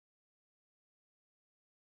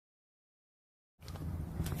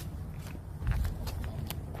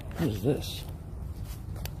What is this?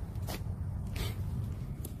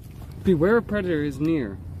 Beware a predator is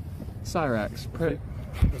near. Cryaxx.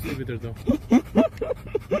 Let's leave it there though.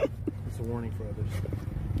 It's a warning for others.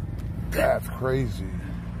 That's crazy.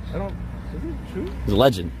 I don't. Is it true? He's a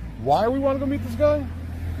legend. Why we want to go meet this guy?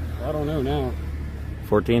 I don't know now.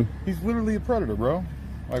 14. He's literally a predator, bro.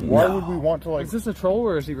 Like, why would we want to, like... Is this a troll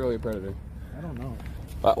or is he really a predator? I don't know.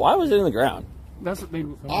 Why was it in the ground? That's what they...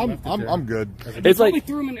 I'm good. It's like... They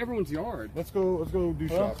threw him in everyone's yard. Let's go do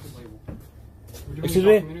shots. Excuse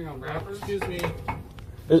me? Excuse me.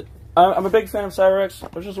 I'm a big fan of Cryaxx. I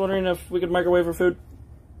was just wondering if we could microwave for food.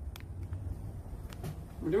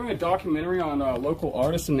 We're doing a documentary on local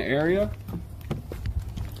artists in the area.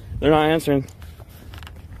 They're not answering.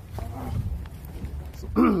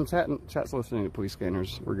 Chat's listening to police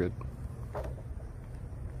scanners. We're good.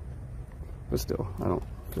 But still, I don't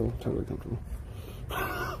feel totally comfortable.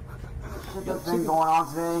 The thing going on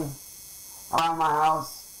today around my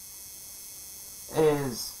house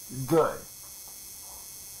is good.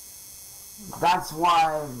 That's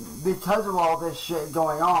why, because of all this shit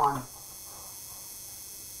going on,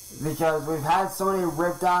 because we've had somebody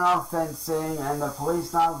rip down our fencing and the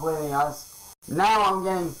police not believing us, now I'm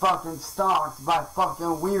getting fucking stalked by fucking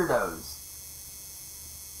weirdos.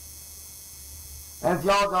 And if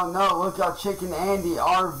y'all don't know, look up Chicken Andy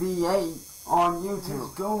RV8 on YouTube.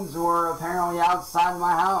 These goons were apparently outside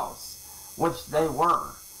my house, which they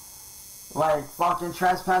were. Like, fucking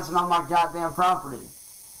trespassing on my goddamn property.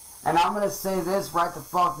 And I'm gonna say this right the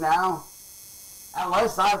fuck now.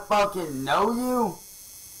 Unless I fucking know you,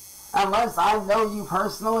 unless I know you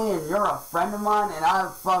personally and you're a friend of mine and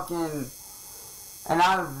I've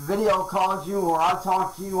video called you or I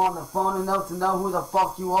talked to you on the phone enough to know who the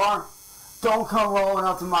fuck you are, don't come rolling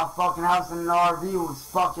up to my fucking house in an RV with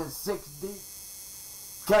fucking 6 deep.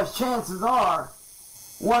 Because chances are,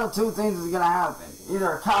 one of two things is gonna happen.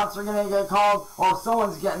 Either cops are gonna get called or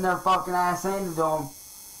someone's getting their fucking ass handed to them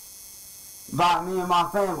by me and my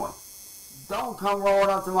family. Don't come rolling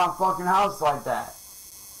up to my fucking house like that.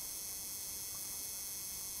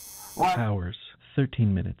 What? Hours,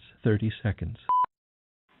 13 minutes, 30 seconds.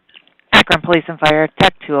 Akron Police and Fire,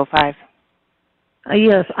 Tech 205.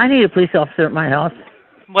 Yes, I need a police officer at my house.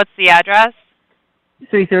 What's the address?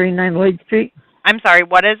 339 Lloyd Street. I'm sorry,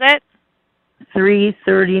 what is it?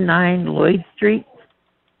 339 Lloyd Street.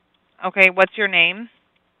 Okay, what's your name?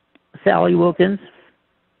 Sally Wilkins.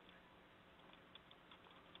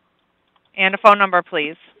 And a phone number,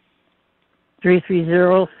 please.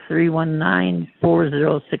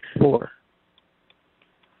 330-319-4064.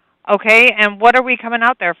 Okay, and what are we coming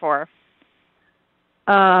out there for?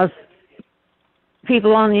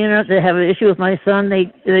 People on the internet that have an issue with my son,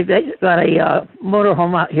 they've got a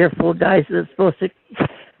motorhome out here full of guys that's supposed to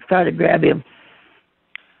try to grab him.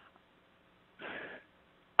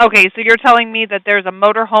 Okay, so you're telling me that there's a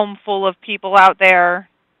motorhome full of people out there?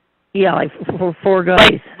 Yeah, like four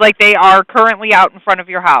guys. Like they are currently out in front of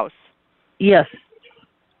your house? Yes.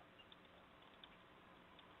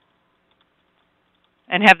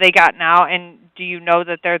 And have they gotten out, and do you know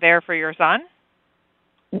that they're there for your son?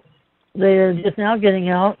 They're just now getting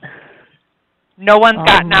out. No one's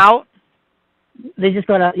gotten out? They just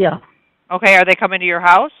got out, yeah. Okay, are they coming to your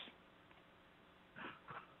house?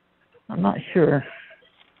 I'm not sure.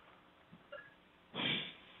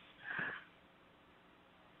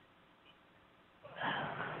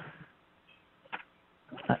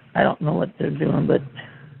 I don't know what they're doing, but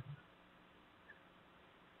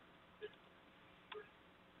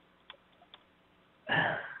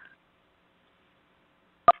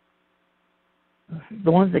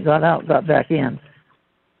the ones that got out got back in.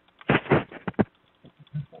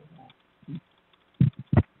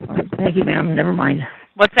 Thank you, ma'am. Never mind.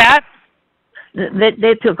 What's that?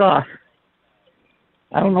 They took off.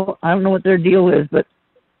 I don't know what their deal is, but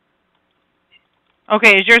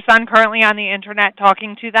okay. Is your son currently on the internet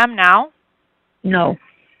talking to them now? No.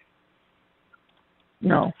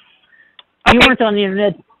 No. Okay. You weren't on the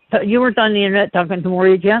internet. You weren't on the internet talking to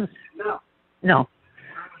Maria Jens? No.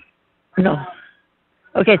 No.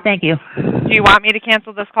 Okay, thank you. Do you want me to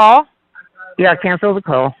cancel this call? Yeah, cancel the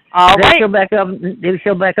call. All right. They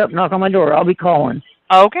show back up, knock on my door. I'll be calling.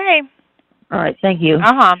 Okay. All right, thank you.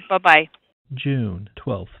 Bye-bye. June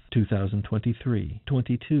 12th, 2023,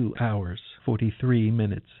 22 hours, 43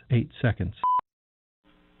 minutes, 8 seconds.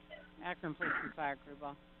 Akron Police and Fire Crew,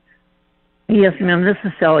 Ball. Yes, ma'am. This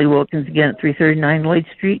is Sally Wilkins again at 339 Lloyd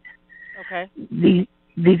Street. Okay.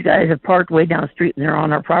 These guys have parked way down the street and they're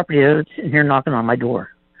on our property. They're sitting here knocking on my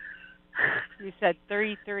door. You said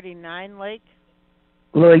 339 Lake?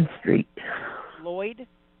 Lloyd Street. Lloyd?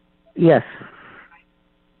 Yes.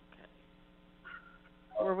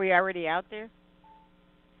 Were we already out there?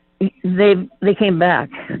 They came back.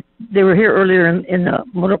 They were here earlier in the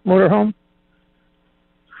motorhome.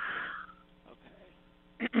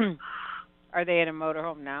 Okay. Are they in a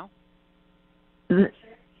motorhome now?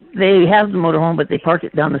 They have the motorhome, but they parked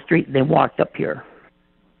it down the street and they walked up here.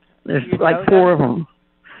 There's like 4 of them.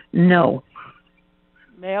 No.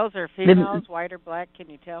 Males or females, white or black, can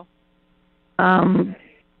you tell?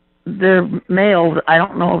 They're males. I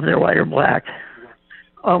don't know if they're white or black.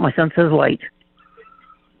 Oh, my son says white.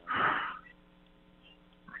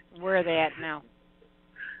 Where are they at now?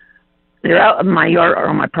 They're out in my yard or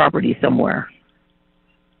on my property somewhere.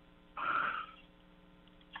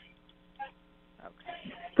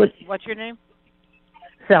 Okay. But what's your name?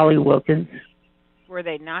 Sally Wilkins. Were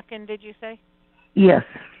they knocking, did you say? Yes.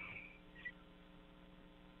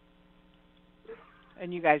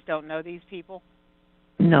 And you guys don't know these people?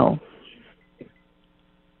 No.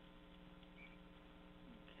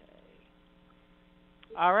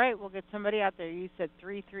 All right, we'll get somebody out there. You said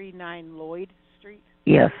 339 Lloyd Street?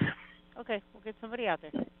 Yes. Okay, we'll get somebody out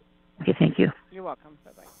there. Okay, thank you. You're welcome.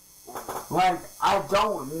 Bye-bye. Like, I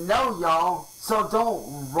don't know y'all, so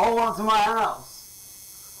don't roll onto my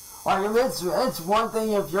house. Like, if it's one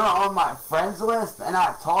thing if you're on my friends list and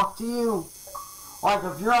I talk to you. Like,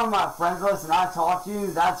 if you're on my friends list and I talk to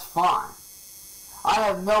you, that's fine. I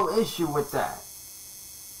have no issue with that.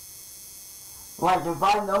 Like, if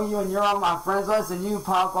I know you and you're on my friends list and you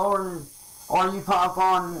pop over or you pop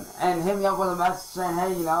on and hit me up with a message saying,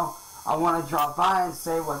 hey, you know, I want to drop by and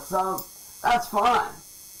say what's up, that's fine.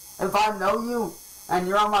 If I know you and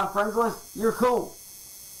you're on my friends list, you're cool.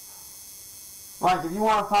 Like, if you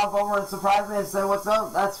want to pop over and surprise me and say what's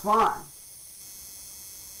up, that's fine.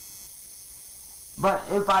 But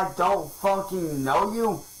if I don't fucking know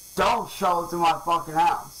you, don't show up to my fucking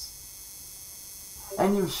house.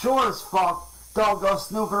 And you sure as fuck don't go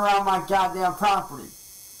snooping around my goddamn property.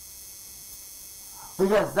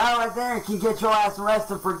 Because that right there can get your ass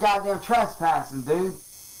arrested for goddamn trespassing, dude.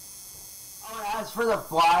 Oh, as for the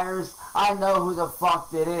flyers, I know who the fuck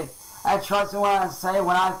did it. And trust me when I say,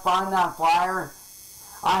 when I find that flyer,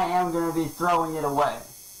 I am going to be throwing it away.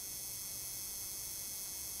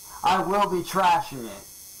 I will be trashing it.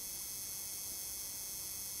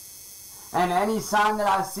 And any sign that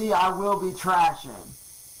I see, I will be trashing.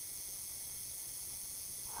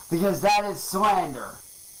 Because that is slander.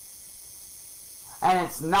 And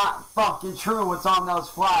it's not fucking true what's on those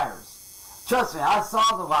flyers. Trust me, I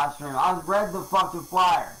saw the live stream. I read the fucking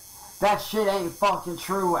flyer. That shit ain't fucking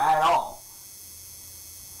true at all.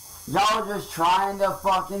 Y'all are just trying to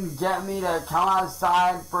fucking get me to come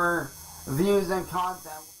outside for views and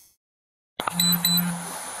content. If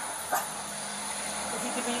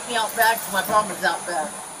you could meet me out back, my problem's out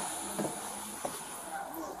back.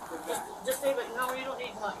 Just say, but no, you don't need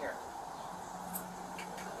to come out here.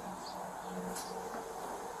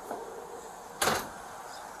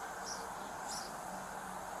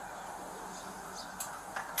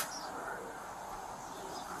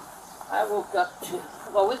 I woke up to,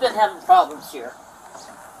 well, we've been having problems here.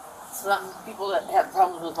 Some people that have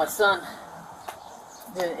problems with my son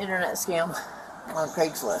did an internet scam on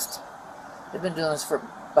Craigslist. They've been doing this for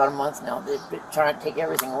about a month now. They've been trying to take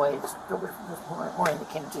everything away. This morning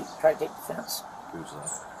they came to try to take the fence. Who's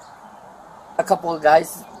that? A couple of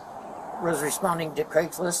guys was responding to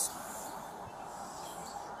Craigslist.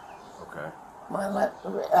 Okay. My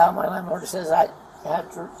landlord says I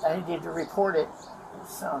needed to report it.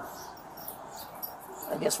 So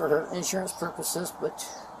I guess for her insurance purposes, but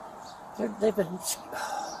they've been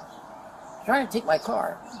trying to take my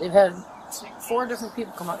car. They've had 4 different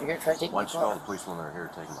people come out here and try to take my car. Why'd you call the police when they were here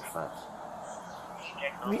taking the fence?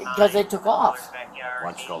 Because they took off.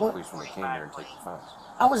 Why'd you call the police when they came here and take the fence?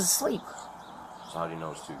 I was asleep. So how do you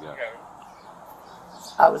know it's 2 guys?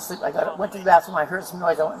 I was asleep. Went to the bathroom. I heard some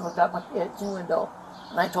noise. I went and looked out my kitchen window,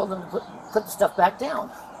 and I told them to put the stuff back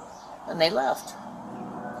down, and they left.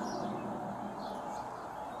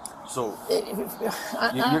 So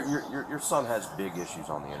your son has big issues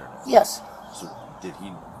on the internet. Yes. So did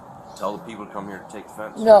he tell the people to come here to take the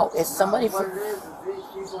fence? No, it's somebody. What it is these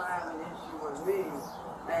people have an issue with me,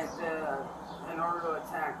 and in order to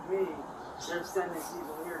attack me, they're sending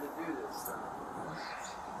people here to do this stuff.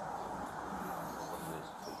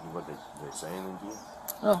 What did they say anything to you?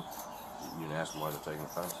 No. You didn't ask them why they're taking the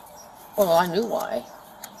fence? Well, I knew why.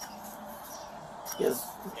 Because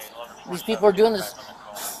these people are doing this.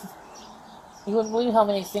 You wouldn't believe how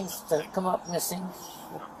many things that come up missing.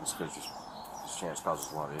 Well, it's because this chance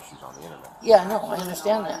causes a lot of issues on the internet. Yeah, I know. I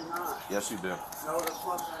understand that. Yes, you do.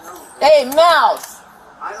 Hey, Mouse!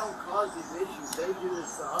 I don't cause these issues. They do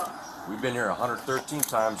this to us. We've been here 113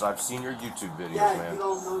 times. I've seen your YouTube videos, Yeah, man. you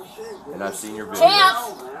don't know shit. And I've seen your videos.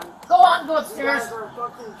 Chance! Go on, go You upstairs. guys are a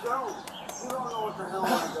fucking joke. You don't know what the hell I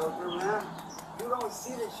go through, man. You don't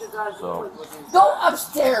see the shit that I do with these Go guys.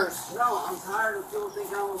 upstairs. No, I'm tired of people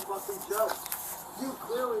thinking I'm a fucking joke. You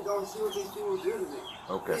clearly don't see what these people do to me.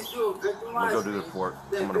 Okay. These people I'm victimize going to go do the report.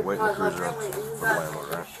 I'm going to wait in the cruiser for the landlord,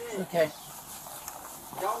 right? Okay.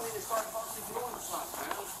 Y'all need to start fucking doing something,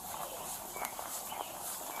 man.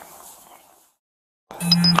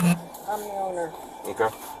 I'm the owner. Okay.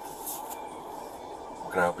 What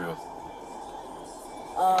can I help you with?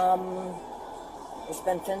 There's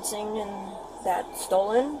been fencing and that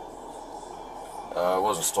stolen. It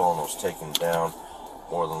wasn't stolen, it was taken down.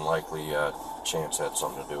 More than likely, Chance had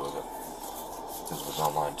something to do with it. Because of his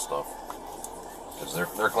online stuff. Because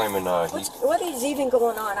they're claiming What is even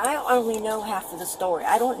going on? I only know half of the story.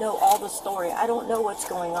 I don't know all the story. I don't know what's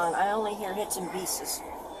going on. I only hear hits and pieces.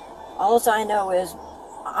 All I know is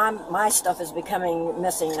my stuff is becoming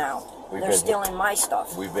missing now. They're stealing my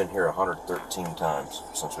stuff. We've been here 113 times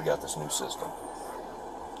since we got this new system.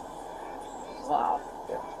 Wow.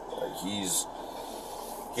 Yeah.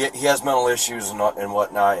 He has mental issues and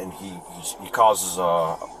whatnot, and he causes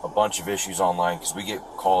a bunch of issues online because we get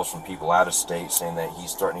calls from people out of state saying that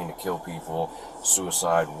he's threatening to kill people,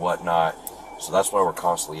 suicide, whatnot. So that's why we're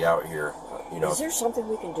constantly out here. Is there something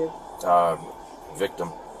we can do?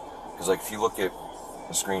 Victim, because like if you look at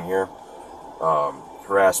the screen here,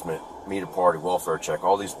 harassment, meet a party, welfare check,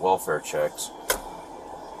 all these welfare checks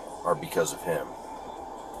are because of him.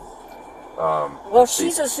 Well,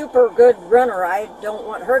 she's a super good runner. I don't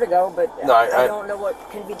want her to go, but no, I don't know what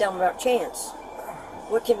can be done about Chance.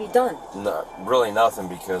 What can be done? No, really nothing,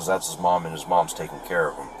 because that's his mom, and his mom's taking care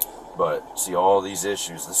of him. But see, all these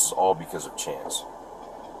issues, this is all because of Chance.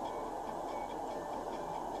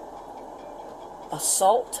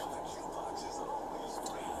 Assault?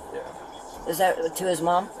 Yeah. Is that to his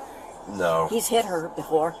mom? No. He's hit her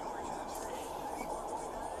before.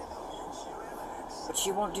 But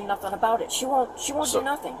she won't do nothing about it. She won't do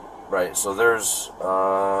nothing. Right, so there's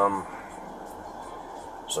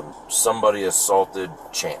somebody assaulted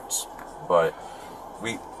Chance, but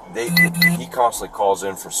he constantly calls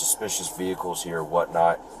in for suspicious vehicles here,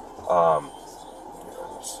 whatnot.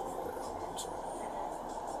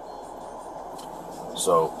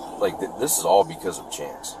 So like this is all because of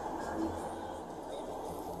Chance.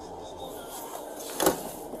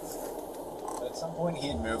 At some point he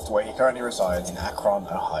had moved to where he currently resides in Akron,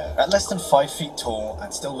 Ohio. At less than 5 feet tall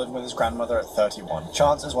and still living with his grandmother at 31,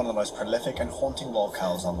 Chance is one of the most prolific and haunting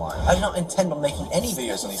lolcows online. I do not intend on making any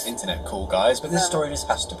videos on these internet cool guys, but this story just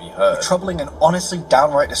has to be heard. The troubling and honestly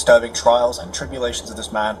downright disturbing trials and tribulations of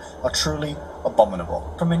this man are truly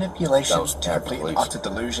abominable. From manipulation to complete and utter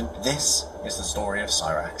delusion, this is the story of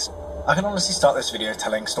Cryaxx. I can honestly start this video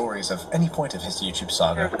telling stories of any point of his YouTube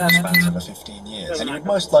saga that spans over 15 years, and you would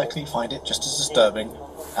most likely find it just as disturbing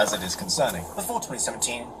as it is concerning. Before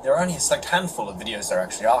 2017, there were only a select handful of videos that are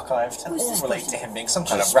actually archived, and all relate to him being some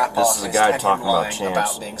kind of rap artist and him lying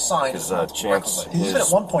about being signed with multiple record labels. He even at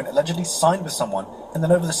one point allegedly signed with someone, and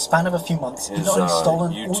then over the span of a few months, he'd not only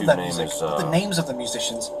stolen all of their music, but the names of the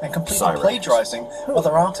musicians, and completely plagiarizing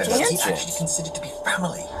other artists he actually considered to be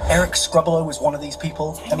family. Eric Scrubolo was one of these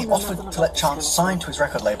people, and he offered to let Chance sign to his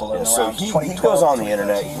record label in around 2012. He goes on the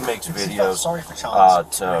internet, he makes videos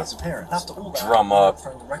to drum up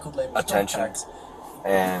attention,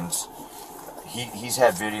 and he's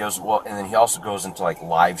had videos, well, and then he also goes into like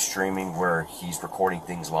live streaming where he's recording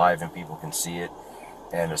things live and people can see it,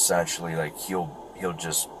 and essentially like he'll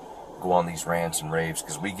just go on these rants and raves,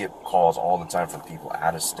 because we get calls all the time from people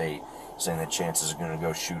out of state saying that Chance is going to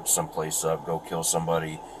go shoot someplace up, go kill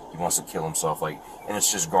somebody, he wants to kill himself, like, and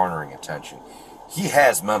it's just garnering attention. He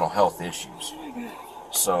has mental health issues,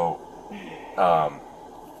 so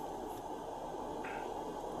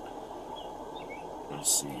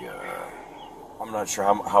let's see, I'm not sure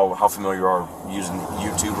how familiar you are using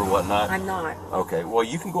YouTube or whatnot. I'm not. Okay, well,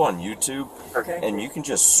 you can go on YouTube, okay, and you can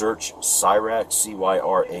just search Cryaxx,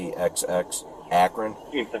 C-Y-R-A-X-X, Akron,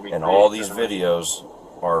 and all these videos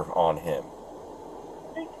are on him.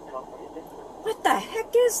 What the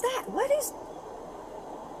heck is that? What is...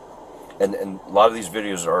 And a lot of these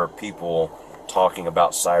videos are people talking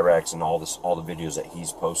about Cryaxx and all the videos that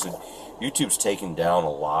he's posted. YouTube's taken down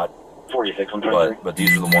a lot. 46, but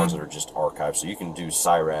these are the ones that are just archived. So you can do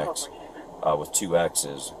Cryaxx with 2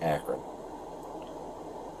 X's, Akron.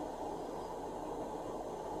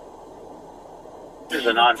 This is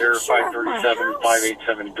a non-verified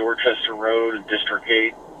 37-587 Dorchester Road, District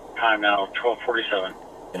 8. Time now 12:47.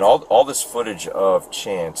 And all this footage of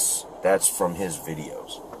Chance, that's from his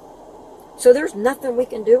videos. So there's nothing we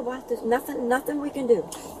can do about this? Nothing we can do?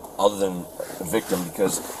 Other than evict him,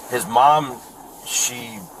 because his mom,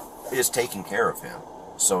 she is taking care of him.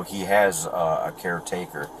 So he has a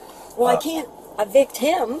caretaker. Well, I can't evict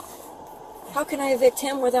him. How can I evict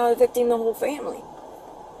him without evicting the whole family?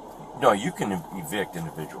 No, you can evict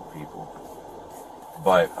individual people.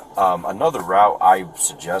 But another route I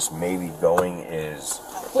suggest maybe going is...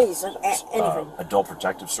 Please, anything. Adult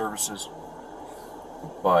Protective Services.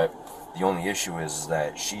 But the only issue is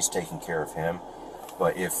that she's taking care of him.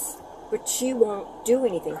 But she won't do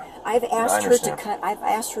anything. I've asked her to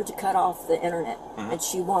cut off the internet, and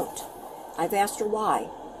she won't. I've asked her why.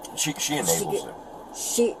 She enables it.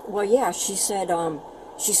 She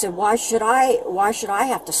said why should I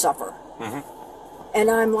have to suffer? And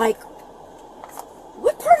I'm like,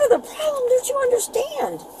 what part of the problem did you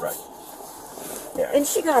understand? Right. Yeah. And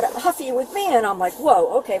she got huffy with me, and I'm like,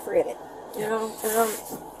 whoa, okay, forget it. You know.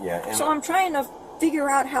 And so I'm trying to figure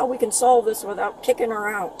out how we can solve this without kicking her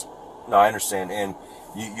out. No, I understand, and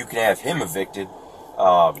you can have him evicted.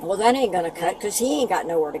 Well, that ain't gonna cut because he ain't got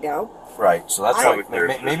nowhere to go. Right, so that's why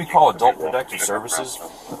maybe call Adult Protective Services.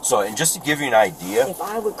 So, and just to give you an idea, if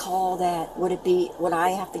I would call that, would I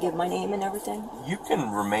have to give my name and everything? You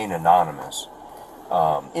can remain anonymous.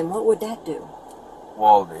 And what would that do?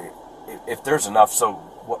 Well, if there's enough,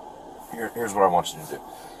 here's what I want you to do.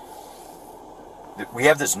 We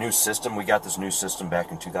have this new system. We got this new system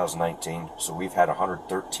back in 2019. So we've had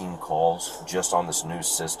 113 calls just on this new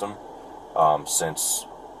system since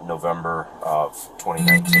November of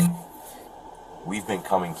 2019. We've been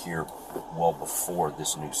coming here well before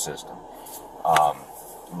this new system.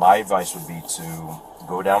 My advice would be to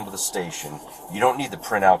go down to the station. You don't need the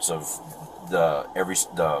printouts of the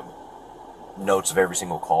notes of every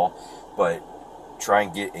single call, but try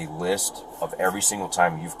and get a list of every single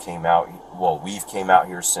time you've came out. Well, we've came out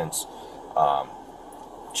here since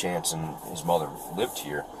Chance and his mother lived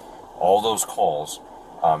here. All those calls,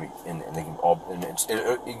 and they can all, and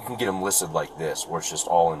you can get them listed like this, where it's just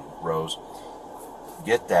all in rows.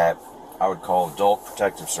 Get that. I would call Adult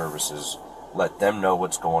Protective Services. Let them know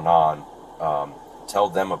what's going on. Tell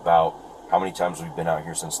them about how many times we've been out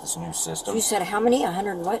here since this new system. You said how many?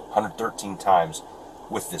 100 what? 113 times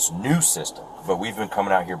with this new system, but we've been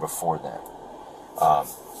coming out here before that.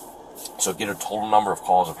 So get a total number of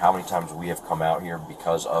calls of how many times we have come out here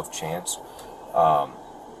because of Chance.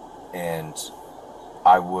 And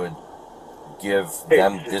I would give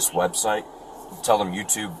them this website. Tell them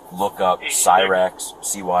YouTube, look up Cryaxx,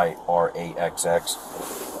 Cyraxx.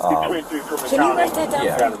 Can you write that down?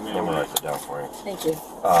 Yeah, let me write that down for you. Thank you.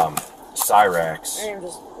 Cryaxx. I am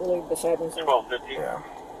just really beside myself. 1250. Yeah.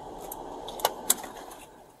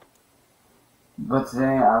 But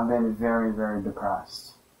today I've been very, very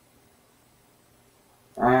depressed.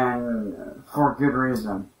 And for good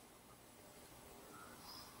reason.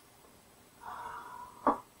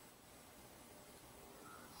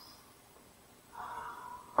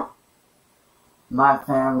 My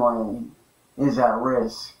family is at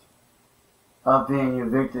risk of being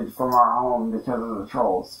evicted from our home because of the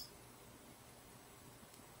trolls.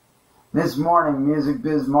 This morning, Music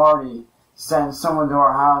Biz Marty sent someone to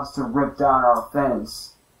our house to rip down our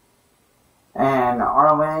fence. And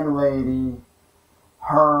our landlady,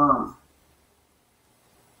 her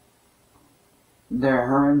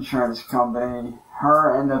insurance company,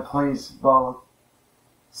 her and the police both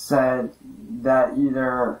said that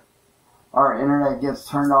either our internet gets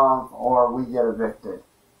turned off or we get evicted.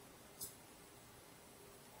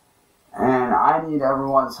 And I need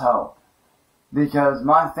everyone's help, because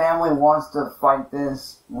my family wants to fight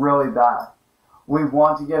this really bad. We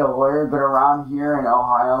want to get a lawyer, but around here in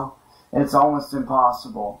Ohio, it's almost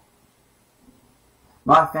impossible.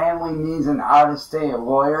 My family needs an out-of-state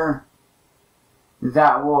lawyer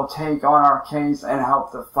that will take on our case and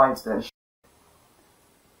help to fight this.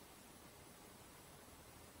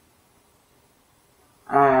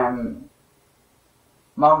 And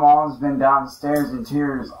my mom's been downstairs in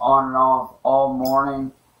tears on and off all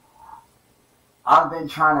morning. I've been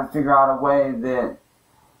trying to figure out a way that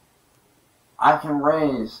I can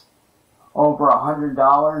raise over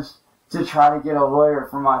 $100 to try to get a lawyer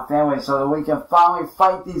for my family so that we can finally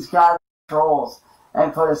fight these goddamn trolls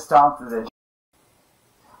and put a stop to this.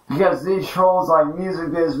 Because these trolls like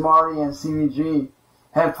Music Biz Marty and CVG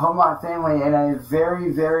have put my family in a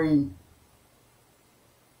very, very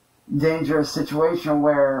dangerous situation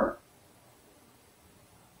where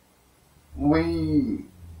we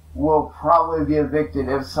will probably be evicted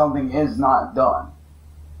if something is not done.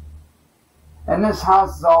 And this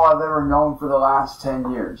house is all I've ever known for the last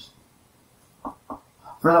 10 years.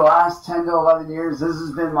 For the last 10 to 11 years, this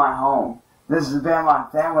has been my home. This has been my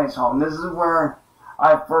family's home. This is where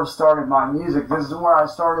I first started my music. This is where I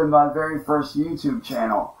started my very first YouTube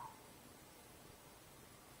channel.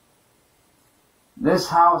 This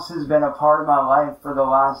house has been a part of my life for the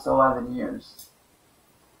last 11 years.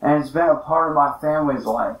 And it's been a part of my family's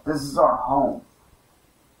life. This is our home.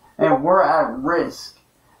 And we're at risk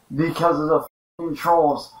because of the f***ing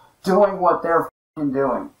trolls doing what they're f***ing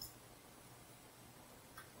doing.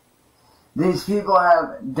 These people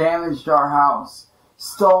have damaged our house,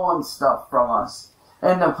 stolen stuff from us,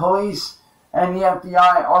 and the police and the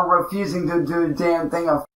FBI are refusing to do a damn thing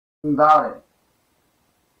about it.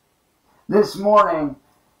 This morning,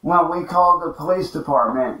 when we called the police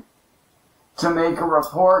department to make a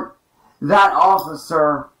report, that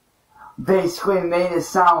officer basically made it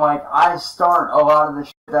sound like I start a lot of the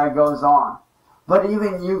shit that goes on. But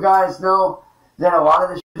even you guys know that a lot of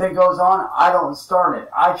the shit that goes on, I don't start it.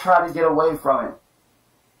 I try to get away from it.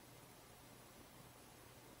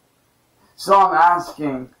 So I'm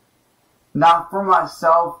asking, not for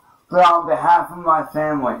myself, but on behalf of my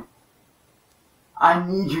family, I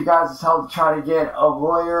need you guys' help to try to get a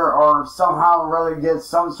lawyer or somehow really get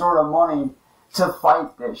some sort of money to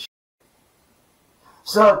fight this shit.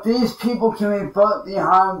 So if these people can be put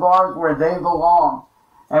behind bars where they belong,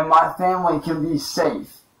 and my family can be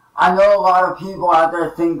safe. I know a lot of people out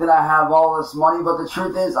there think that I have all this money, but the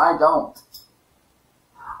truth is I don't.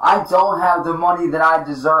 I don't have the money that I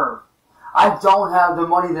deserve. I don't have the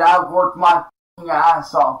money that I've worked my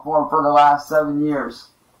ass off for the last 7 years.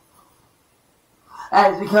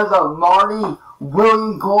 And it's because of Marty,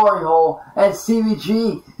 William Gloryhole, and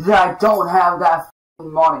CBG that I don't have that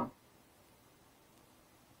money.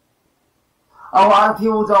 A lot of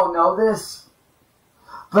people don't know this,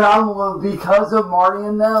 but because of Marty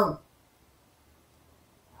and them,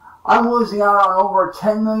 I'm losing out on over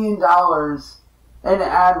 $10 million in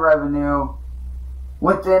ad revenue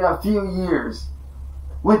within a few years.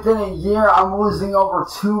 Within a year, I'm losing over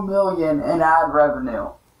 $2 million in ad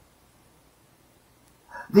revenue.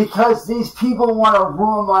 Because these people want to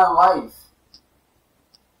ruin my life.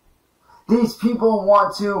 These people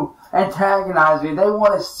want to antagonize me. They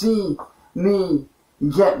want to see me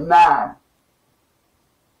get mad.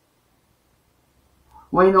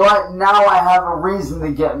 Well, you know what? Now I have a reason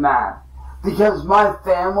to get mad. Because my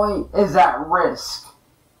family is at risk.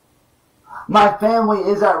 My family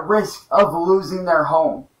is at risk of losing their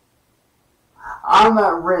home. I'm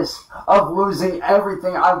at risk of losing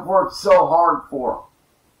everything I've worked so hard for.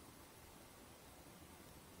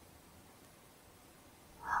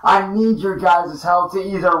 I need your guys' help to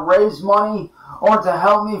either raise money or to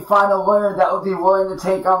help me find a lawyer that would be willing to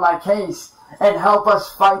take on my case and help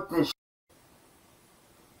us fight this shit.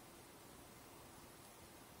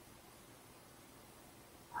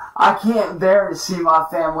 I can't bear to see my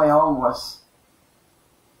family homeless.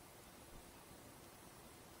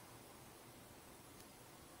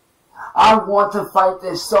 I want to fight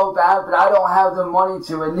this so bad, but I don't have the money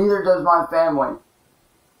to, and neither does my family.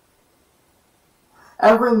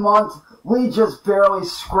 Every month, we just barely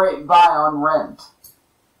scrape by on rent.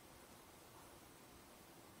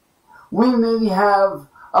 We maybe have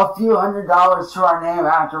a few $100s to our name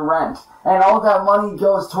after rent, and all that money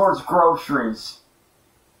goes towards groceries.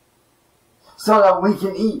 So that we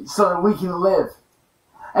can eat, so that we can live.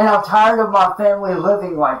 And I'm tired of my family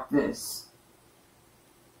living like this.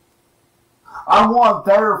 I want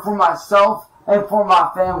better for myself and for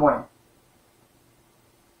my family.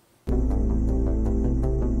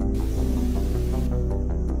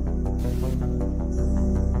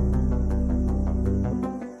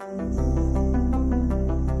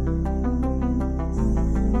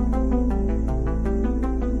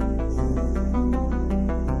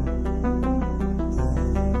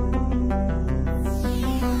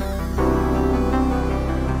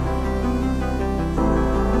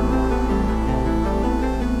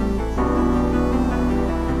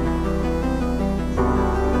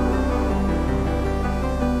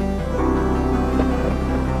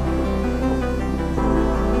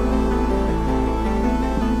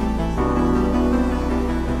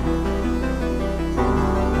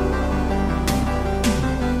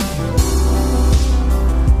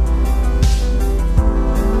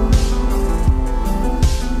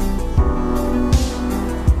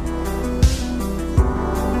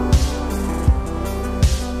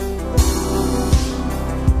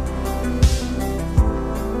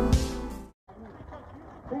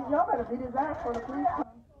 Y'all better beat his ass for the police.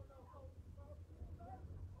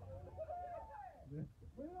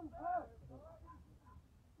 Beat him up.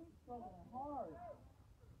 He's so hard.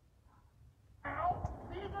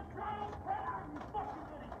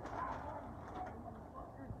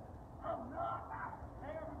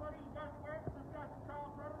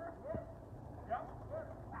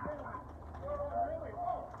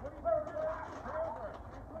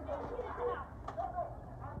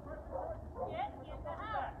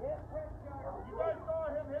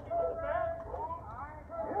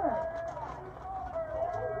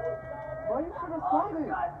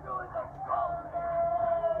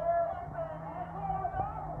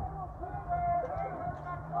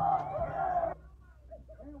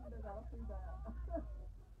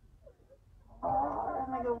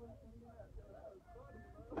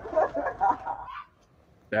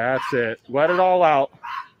 That's it. Let it all out.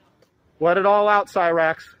 Let it all out,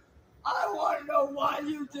 Cryaxx. I want to know why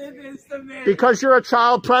you did this to me. Because you're a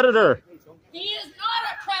child predator. He is not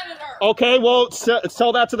a predator. Okay, well,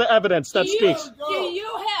 tell that to the evidence that speaks. Do you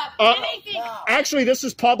have anything? Actually, this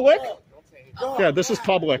is public. Yeah, this is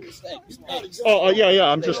public.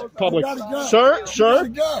 Yeah, I'm just public. Sir,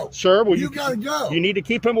 well, you gotta go. You need to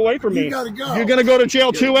keep him away from me. You gotta go. You're gonna go to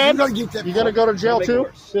jail too, Ed? You're gonna go to jail too?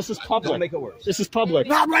 This is public. Make it worse. This is public.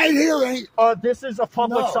 Not right here, ain't. This is a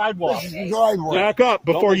public sidewalk. This is the driveway. Back up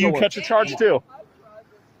before you catch a charge too.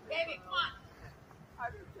 Baby, come on.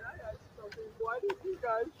 Why did you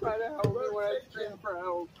guys try to help me when I screamed for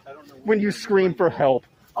help? When you scream for help.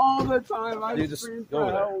 All the time I scream for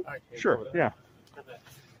help. Sure, yeah.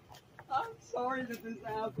 I'm sorry that this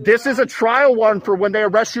happened. This is a trial one for when they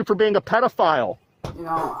arrest you for being a pedophile. You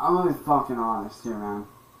know, I'm gonna be fucking honest here, man.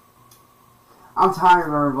 I'm tired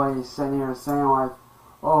of everybody sitting here saying like,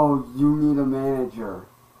 oh, you need a manager.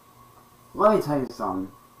 Let me tell you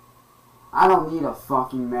something. I don't need a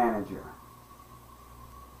fucking manager.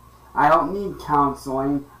 I don't need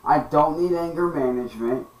counseling. I don't need anger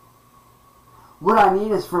management. What I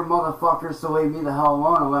need is for motherfuckers to leave me the hell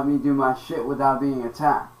alone and let me do my shit without being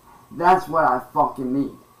attacked. That's what I fucking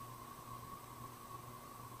need.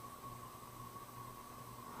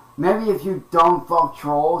 Maybe if you dumb fuck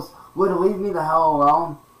trolls would leave me the hell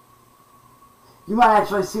alone, you might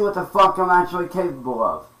actually see what the fuck I'm actually capable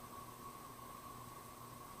of.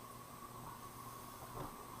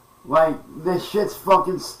 Like, this shit's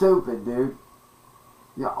fucking stupid, dude.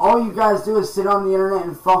 Yeah, all you guys do is sit on the internet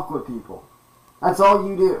and fuck with people. That's all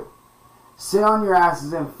you do. Sit on your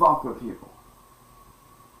asses and fuck with people.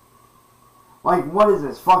 Like, what is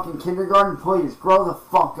this? Fucking kindergarten? Please, grow the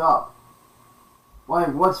fuck up.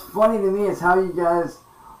 Like, what's funny to me is how you guys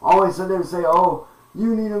always sit there and say, oh,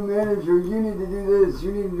 you need a manager, you need to do this,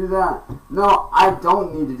 you need to do that. No, I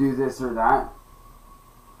don't need to do this or that.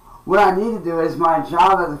 What I need to do is my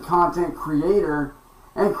job as a content creator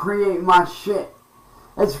and create my shit.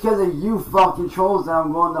 It's because of you fucking trolls that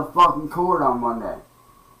I'm going to fucking court on Monday.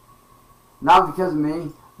 Not because of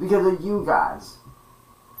me, because of you guys.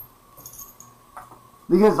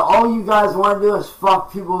 Because all you guys want to do is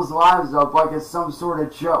fuck people's lives up like it's some sort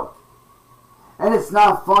of joke. And it's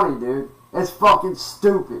not funny, dude. It's fucking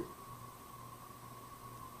stupid.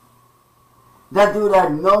 That dude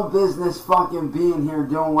had no business fucking being here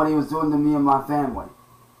doing what he was doing to me and my family.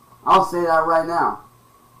 I'll say that right now.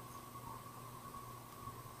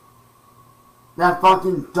 That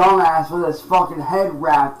fucking dumbass with his fucking head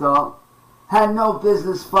wrapped up had no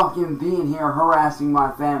business fucking being here harassing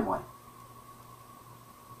my family.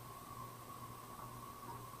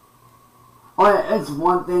 It's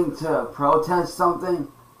one thing to protest something,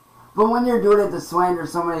 but when you're doing it to slander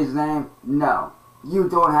somebody's name, no. You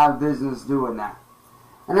don't have business doing that.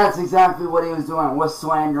 And that's exactly what he was doing, was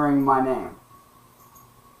slandering my name.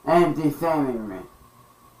 And defaming me.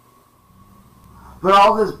 But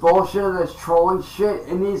all this bullshit, this trolling shit,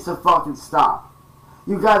 it needs to fucking stop.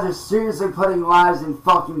 You guys are seriously putting lives in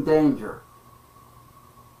fucking danger.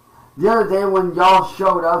 The other day when y'all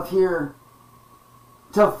showed up here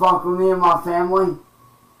to fuck with me and my family,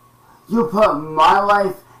 you put my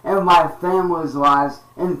life and my family's lives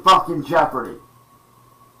in fucking jeopardy.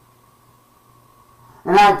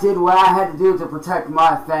 And I did what I had to do to protect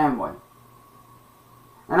my family.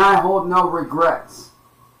 And I hold no regrets.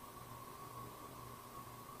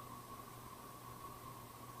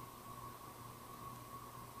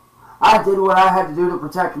 I did what I had to do to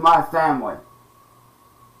protect my family.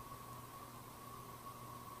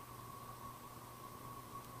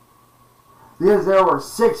 Because there were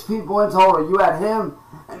 6 people in total. You had him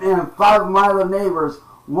and then 5 of my other neighbors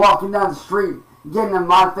walking down the street, getting in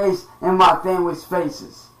my face and my family's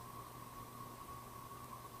faces.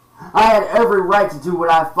 I had every right to do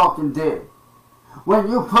what I fucking did.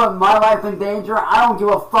 When you put my life in danger, I don't give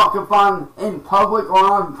a fuck if I'm in public or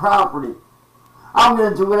on property. I'm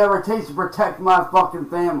going to do whatever it takes to protect my fucking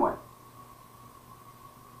family.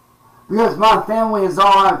 Because my family is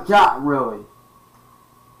all I've got, really.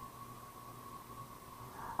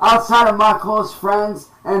 Outside of my close friends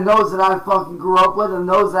and those that I fucking grew up with and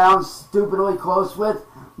those that I'm stupidly close with,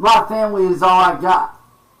 my family is all I got.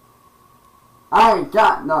 I ain't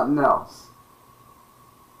got nothing else.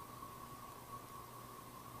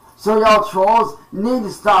 So y'all trolls need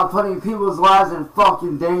to stop putting people's lives in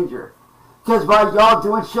fucking danger. Because by y'all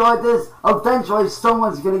doing shit like this, eventually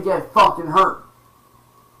someone's gonna get fucking hurt.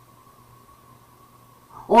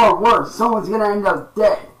 Or worse, someone's gonna end up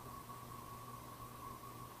dead.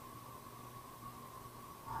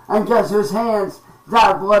 And guess whose hands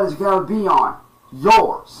that blood is gonna be on?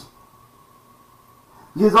 yours.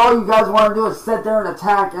 Because all you guys want to do is sit there and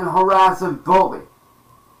attack and harass and bully.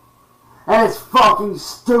 And it's fucking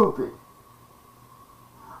stupid.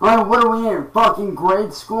 I mean, what are we in? Fucking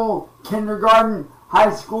grade school? Kindergarten?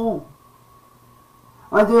 High school?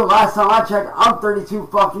 I mean, dude, last time I checked, I'm 32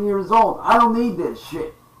 fucking years old. I don't need this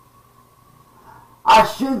shit. I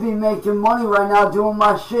should be making money right now doing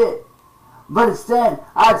my shit. But instead,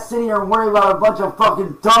 I'd sit here and worry about a bunch of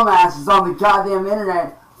fucking dumbasses on the goddamn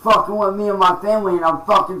internet fucking with me and my family, and I'm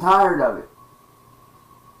fucking tired of it.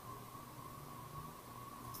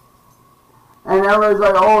 And everybody's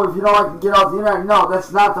like, oh, if you don't like to get off the internet. No,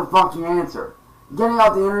 that's not the fucking answer. Getting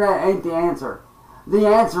off the internet ain't the answer. The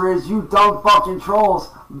answer is you dumb fucking trolls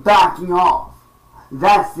backing off.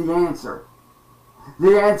 That's the answer.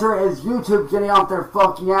 The answer is YouTube getting off their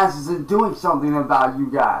fucking asses and doing something about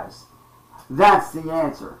you guys. That's the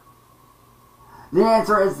answer. The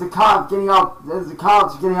answer is the cops getting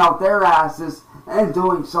off their asses and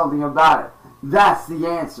doing something about it. That's the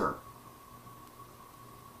answer.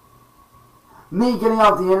 Me getting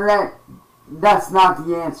off the internet, that's not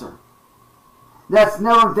the answer. That's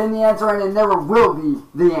never been the answer, and it never will be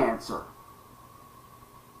the answer.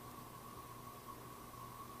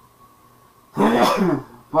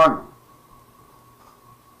 Pardon me.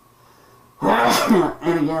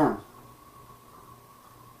 And again.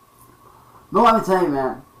 But let me tell you,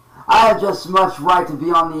 man, I have just as much right to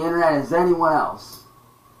be on the internet as anyone else.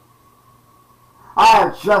 I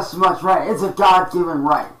have just as much right. It's a God-given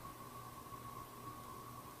right.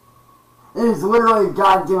 It is literally a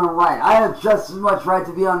God-given right. I have just as much right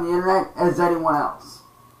to be on the internet as anyone else.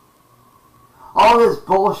 All this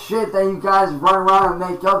bullshit that you guys run around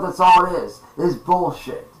and make up, that's all it is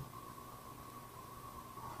bullshit.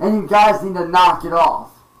 And you guys need to knock it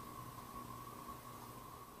off.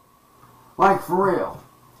 Like, for real.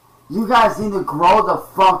 You guys need to grow the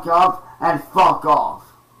fuck up and fuck off.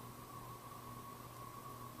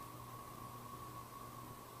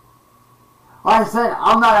 Like I said,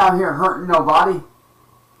 I'm not out here hurting nobody.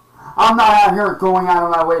 I'm not out here going out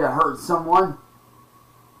of my way to hurt someone.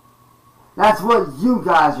 That's what you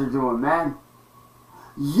guys are doing, man.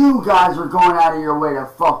 You guys are going out of your way to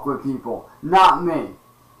fuck with people, not me.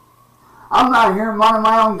 I'm not here minding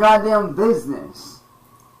my own goddamn business.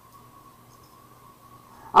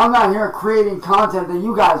 I'm not here creating content that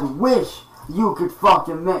you guys wish you could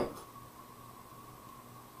fucking make.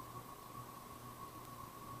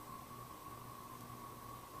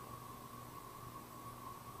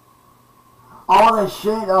 All this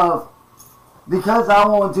shit of, because I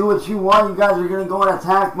won't do what you want, you guys are going to go and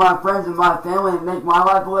attack my friends and my family and make my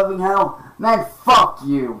life a living hell. Man, fuck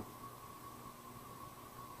you.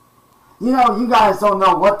 You know, you guys don't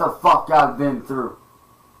know what the fuck I've been through.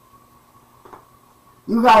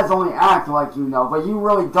 You guys only act like you know, but you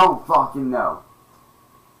really don't fucking know.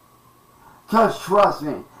 Because trust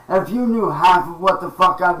me, if you knew half of what the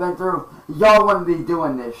fuck I've been through, y'all wouldn't be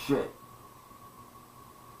doing this shit.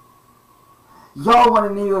 Y'all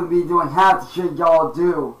wouldn't even be doing half the shit y'all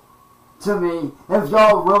do to me if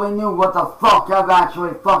y'all really knew what the fuck I've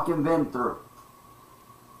actually fucking been through.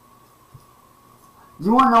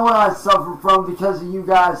 You wanna know what I suffer from because of you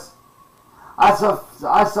guys? I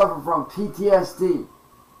suffer from PTSD.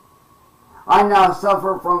 I now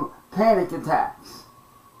suffer from panic attacks.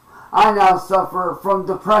 I now suffer from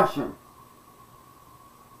depression.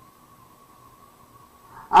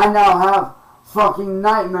 I now have fucking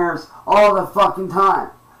nightmares all the fucking time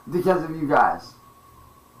because of you guys.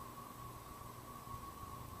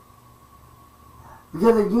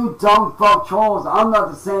 Because of you dumb fuck trolls, I'm not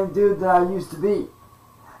the same dude that I used to be.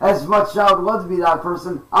 As much as I would love to be that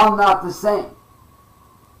person, I'm not the same.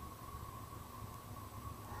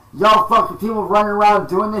 Y'all fucking people running around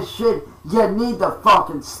doing this shit, you need to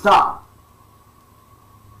fucking stop.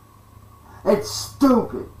 It's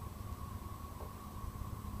stupid.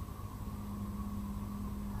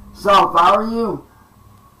 So if I were you,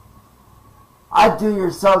 I'd do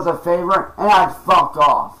yourselves a favor and I'd fuck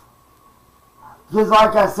off. Because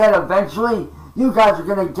like I said, eventually, you guys are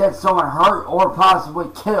going to get someone hurt or possibly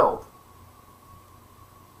killed.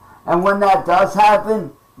 And when that does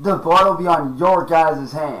happen, the blood will be on your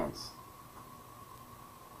guys' hands.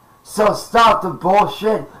 So stop the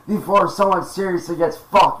bullshit before someone seriously gets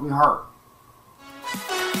fucking hurt.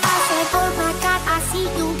 I said, oh my God, I see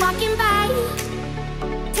you walking by.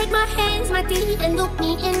 Take my hands, my feet, and look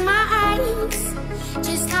me in my eyes.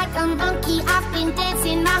 Just like a monkey, I've been dancing.